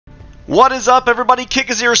What is up, everybody?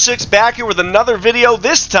 Kika06 back here with another video,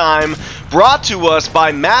 this time brought to us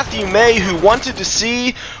by Matthew May, who wanted to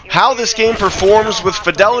see how this game performs with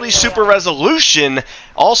Fidelity Super Resolution,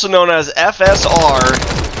 also known as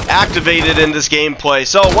FSR, activated in this gameplay.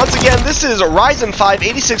 So once again, this is Ryzen 5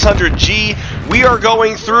 8600G. We are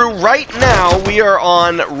going through right now, we are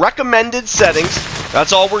on recommended settings.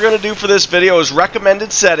 That's all we're going to do for this video is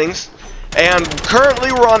recommended settings. And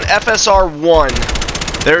currently we're on FSR 1.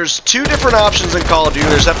 There's two different options in Call of Duty.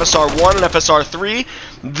 There's FSR 1 and FSR 3.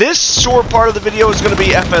 This short part of the video is going to be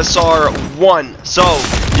FSR 1. So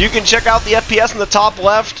you can check out the FPS in the top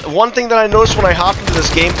left. One thing that I noticed when I hopped into this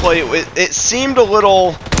gameplay, it seemed a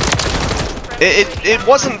little... It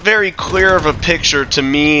wasn't very clear of a picture to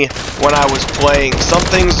me when I was playing. Some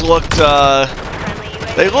things looked...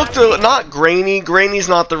 they looked not grainy. Grainy's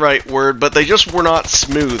not the right word, but they just were not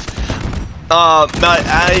smooth.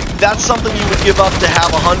 That's something you would give up to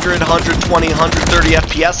have 100, 120, 130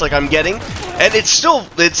 FPS like I'm getting, and it's still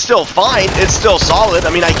fine. It's still solid. I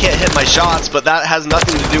mean, I can't hit my shots, but that has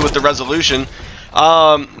nothing to do with the resolution.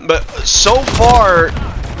 But so far,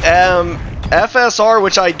 FSR,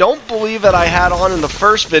 which I don't believe that I had on in the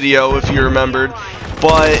first video, if you remembered,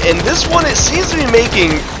 but in this one it seems to be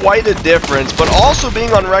making quite a difference. But also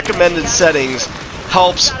being on recommended settings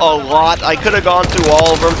helps a lot. I could have gone through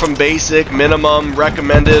all of them from basic, minimum,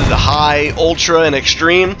 recommended, high, ultra, and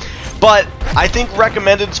extreme. But I think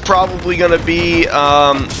recommended is probably going to be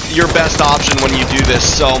your best option when you do this.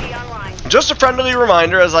 So just a friendly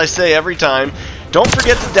reminder, as I say every time, don't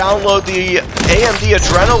forget to download the AMD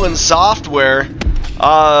Adrenalin software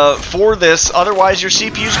for this. Otherwise your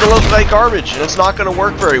CPU is going to look like garbage and it's not going to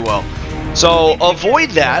work very well. So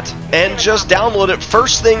avoid that and just download it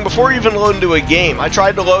first thing before you even load into a game. I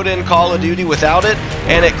tried to load in Call of Duty without it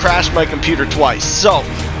and it crashed my computer twice. So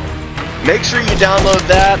make sure you download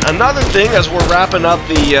that. Another thing, as we're wrapping up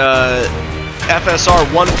the FSR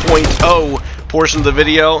 1.0 portion of the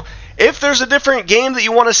video, if there's a different game that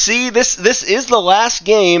you want to see, this is the last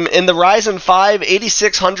game in the Ryzen 5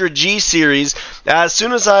 8600G series. As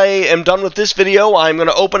soon as I am done with this video, I'm going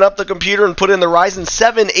to open up the computer and put in the Ryzen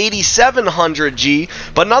 7 8700G.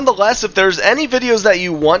 But nonetheless, if there's any videos that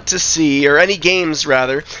you want to see, or any games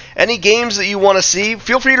rather, any games that you want to see,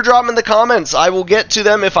 feel free to drop them in the comments. I will get to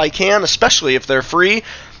them if I can, especially if they're free.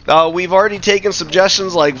 We've already taken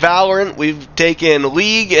suggestions like Valorant, we've taken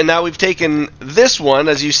League, and now we've taken this one.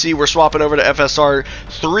 As you see, we're swapping over to FSR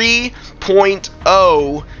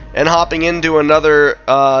 3.0 and hopping into another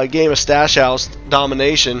game of Stash House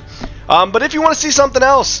Domination. But if you want to see something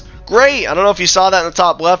else, great. I don't know if you saw that in the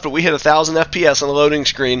top left, but we hit 1,000 FPS on the loading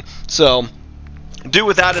screen. So do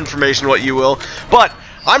with that information what you will. But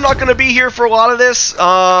I'm not going to be here for a lot of this,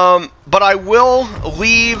 but I will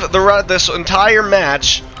leave this entire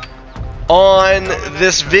match on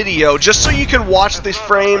this video just so you can watch these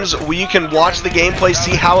frames, you can watch the gameplay,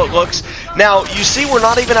 see how it looks. Now you see we're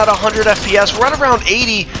not even at 100 FPS, we're at around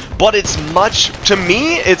 80, but it's to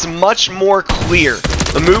me it's much more clear.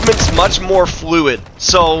 The movement's much more fluid.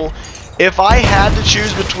 So if I had to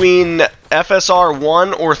choose between FSR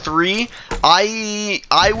 1 or 3,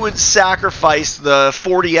 I would sacrifice the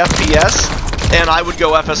 40 FPS and I would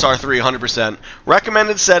go FSR 3 100%.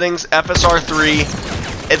 Recommended settings, FSR 3.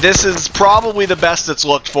 This is probably the best it's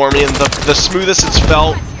looked for me and the smoothest it's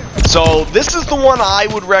felt. So this is the one I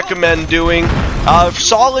would recommend doing.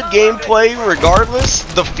 Solid gameplay regardless,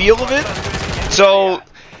 the feel of it. So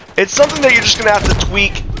it's something that you're just going to have to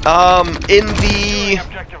tweak. In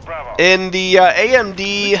the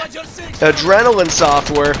AMD Adrenalin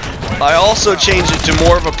software, I also changed it to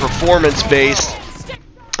more of a performance-based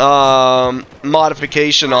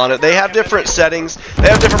modification on it. They have different settings. They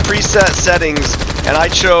have different preset settings, and I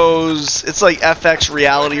chose, it's like FX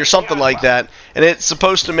Reality or something like that, and it's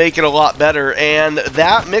supposed to make it a lot better. And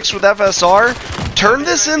that mixed with FSR turned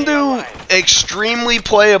this into extremely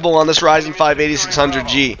playable on this Ryzen 5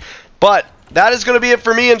 8600G. But that is going to be it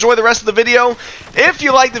for me. Enjoy the rest of the video. If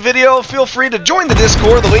you like the video, feel free to join the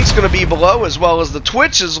Discord. The link's going to be below, as well as the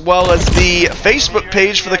Twitch, as well as the Facebook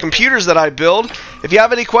page for the computers that I build. If you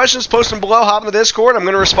have any questions, post them below. Hop in the Discord. I'm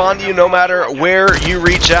going to respond to you no matter where you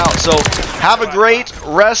reach out. So have a great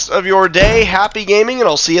rest of your day. Happy gaming, and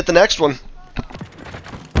I'll see you at the next one.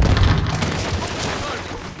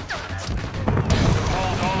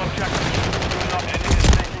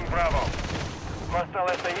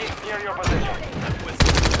 Near your position.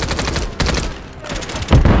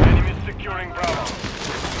 Enemies securing Bravo.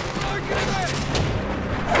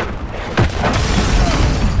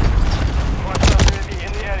 Hostile enemy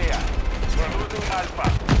in the area. We're losing Alpha.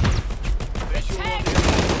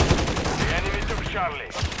 The enemy took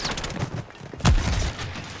Charlie.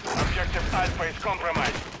 Objective Alpha is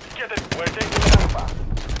compromised. Get it. We're taking Alpha.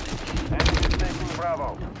 Enemy is taking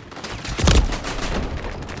Bravo.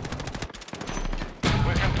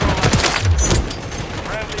 We control Alpha.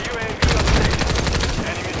 Friendly UAV on station.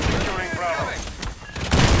 Enemy securing Bravo.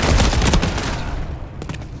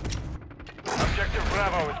 Objective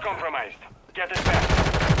Bravo is compromised. Get it back.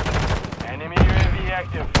 Enemy UAV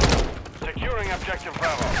active. Securing Objective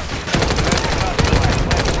Bravo.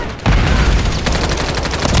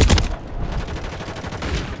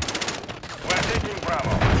 We're taking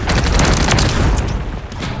Bravo.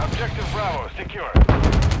 Objective Bravo secure.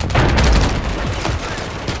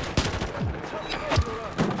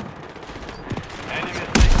 Enemy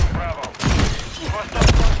is taking Bravo. Hostile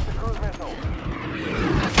launch the cruise missile.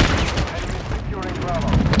 Enemy is securing Bravo.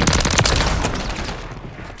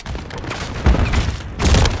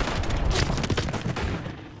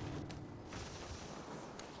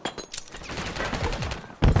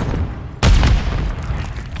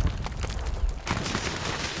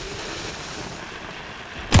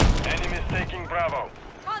 Enemy is taking Bravo.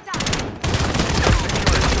 Contact!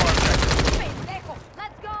 Securing two objectives. Echo,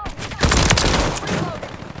 let's go! Reload.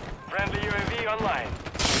 Friendly UAV online.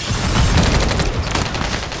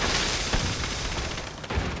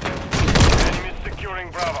 Enemy is securing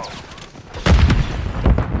Bravo.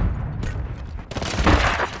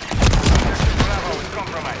 Objective Bravo is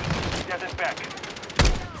compromised. Get it back.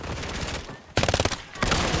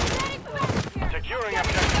 Ready for rescue. Securing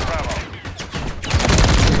Objective Bravo.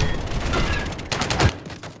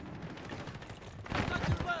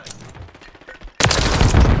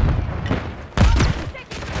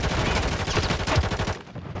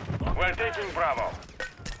 We're taking Bravo.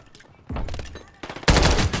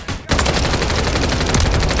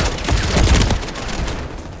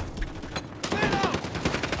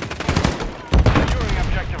 Securing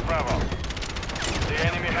Objective Bravo. The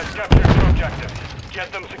enemy has captured two objectives.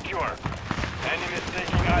 Get them secure. Enemy is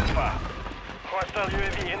taking Alpha. Hostile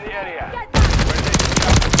UAV in the area. Get back!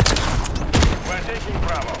 We're taking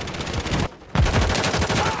Bravo.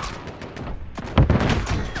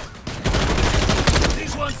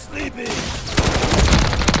 This one's sleeping.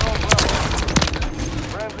 Control Bravo.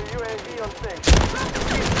 Friendly UAV on station.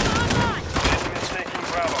 Online! Enemy is taking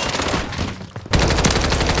Bravo.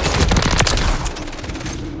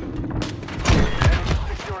 Enemy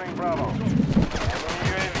securing Bravo. Enemy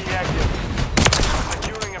UAV active.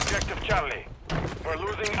 Securing Objective Charlie. We're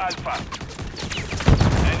losing Alpha.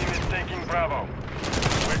 Enemy is taking Bravo.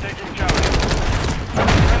 We're taking Charlie.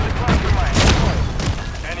 Friendly cluster mine deployed.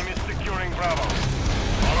 Enemy is securing Bravo.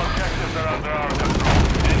 All objectives are under our control.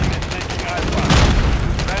 Enemy is taking Alpha.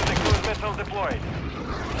 Friendly cruise missile deployed.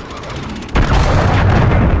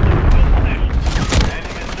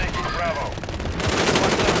 Enemy is taking Bravo.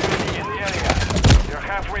 Hostile UAV in the area. You're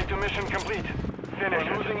halfway to mission complete. Finish.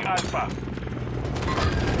 We're losing Alpha.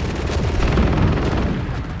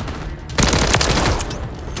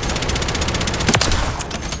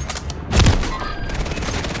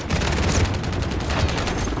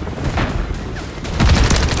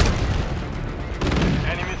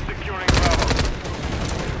 Enemy is securing Bravo.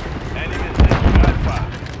 Enemy is taking Alpha.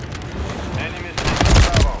 Enemy is taking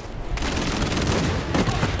Bravo.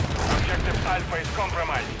 Objective Alpha is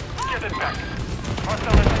compromised. Get it back.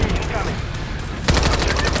 Hostile enemy incoming.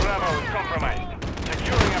 Objective Bravo is compromised.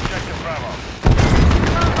 Securing Objective Bravo.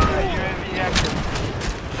 UAV active.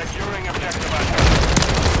 Securing Objective Alpha.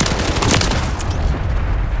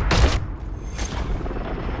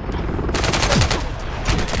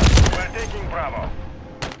 We're taking Bravo.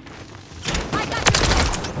 I got you!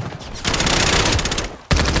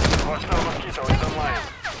 Hostile Mosquito is online.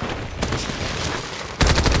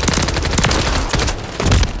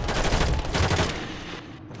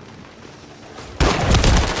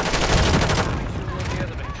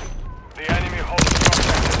 The enemy holds two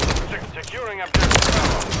objectives. Securing Objective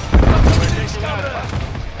Bravo. We're taking Alpha.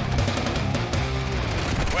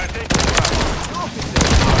 We're taking Bravo.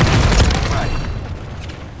 Right.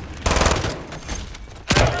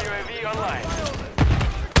 Friendly UAV online.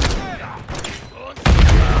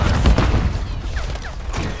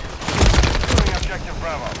 Securing Objective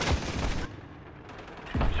Bravo.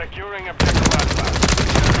 Securing Objective Alpha.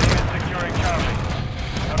 Enemy is securing Charlie.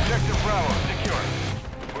 Objective Bravo secure.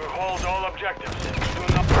 We hold all objectives. Do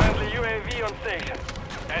not friendly UAV on station.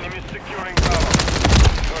 Enemy securing Bravo.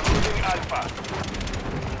 We're losing Alpha.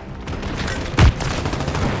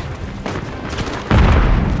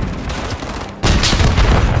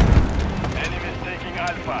 Enemy is taking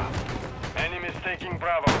Alpha. Enemy is taking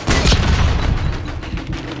Bravo.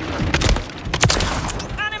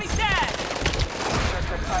 Enemy dead!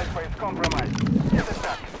 Objective Alpha is compromised. Get it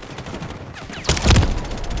back.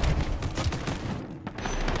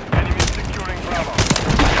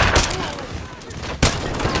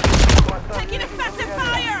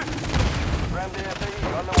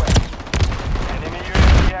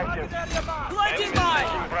 Enemy taking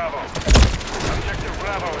Bravo. Objective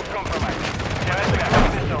Bravo is compromised. Gas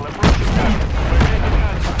missile approaching target. We're taking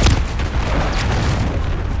Alpha.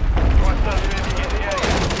 Hostile UAV in the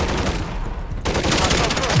area.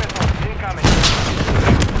 Hostile cruise missile incoming.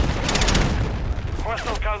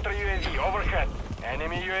 Hostile counter UAV overhead.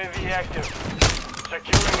 Enemy UAV active.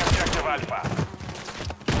 Securing objective Alpha.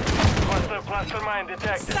 Hostile cluster mine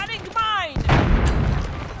detected. Setting mine!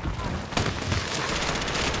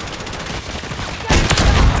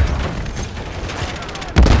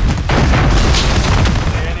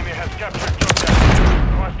 The enemy has captured Georgia.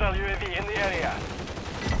 Hostile UAV in the area.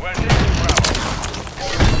 We're taking Bravo.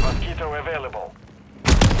 Mosquito available.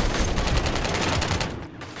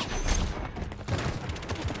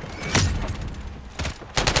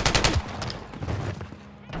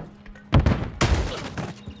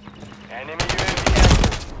 Enemy UAV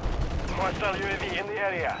active. Hostile UAV in the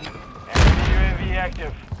area. Enemy UAV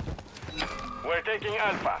active. We're taking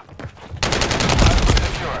Alpha. Alpha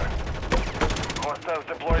secure. Hostiles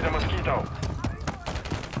deploy the Mosquito.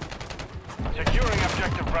 Securing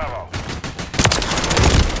objective Bravo.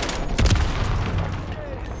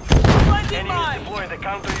 Enemies deploy the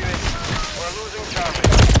counter UAV. We're losing Charlie.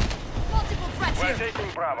 Multiple threats We're here. taking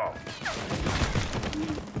Bravo.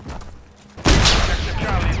 Objective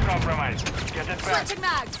Charlie is compromised. Get it back. Switching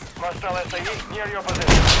mags. Hostile SAE near your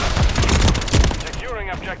position. Securing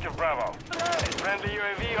objective Bravo. Friendly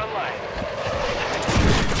UAV online.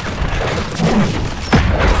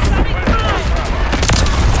 We're taking Bravo.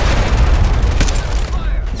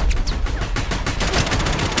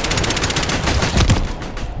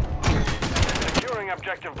 Securing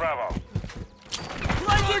objective Bravo.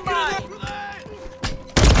 Lighting mine!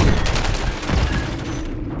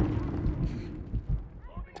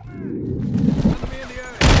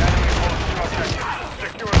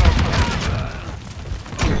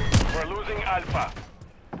 We're losing Alpha.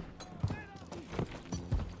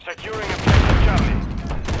 Securing objective Charlie.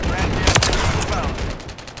 Friendly SAE inbound.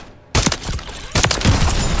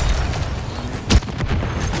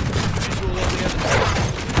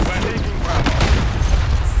 We're taking Bravo.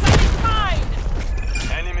 Setting mine!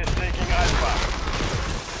 Enemies taking Alpha.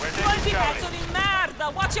 We're taking Lighting Charlie. pezzo di merda!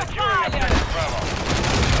 Watch your Securing fire! objective Bravo.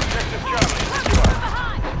 Objective Charlie secure.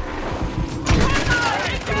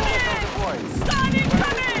 Ready for missile deployed. Standing We're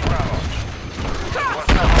coming! taking Bravo. Cross!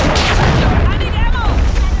 Hostile I need ammo!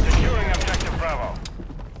 securing objective Bravo.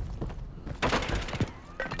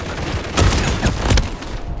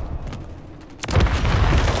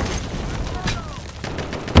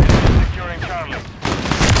 Securing Charlie.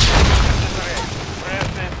 Necessary. Press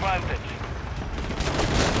the advantage.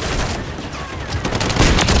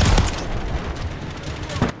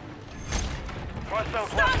 Hostile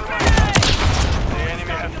cluster mine. The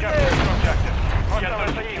enemy has captured the objective. Hostile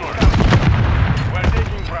secure. We're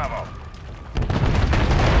taking Bravo.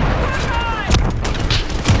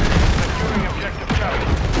 Securing objective Charlie.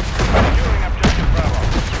 Securing objective Bravo.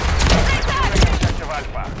 Securing objective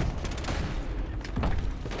Alpha.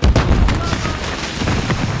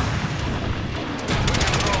 We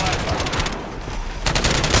control Alpha.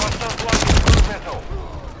 Hostile blocking cruise missile.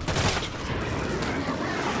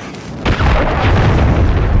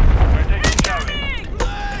 We're taking Charlie.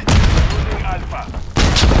 Losing Alpha.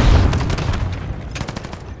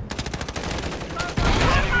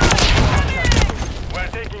 Enemy we're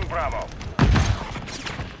taking Bravo.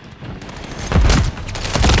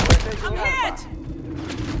 We're taking I'm Alpha. hit!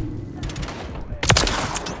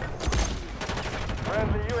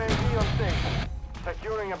 Friendly UAV on station.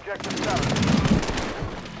 Securing objective Charlie.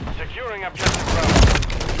 Securing objective Bravo.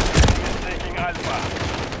 Enemy is taking Alpha.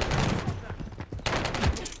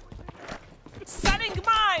 Setting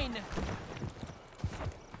mine!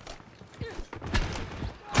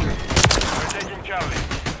 We're taking Charlie.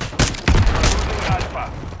 Losing Alpha.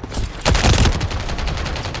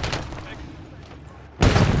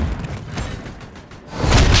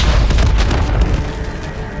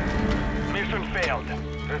 Mission failed.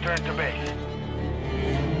 Return to base.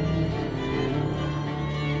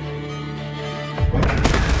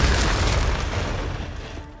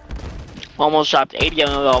 Almost dropped 80 on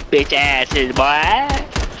them little bitch asses, boy.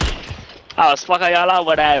 I was fucking y'all up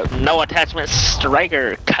with that no attachment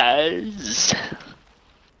striker, cuz.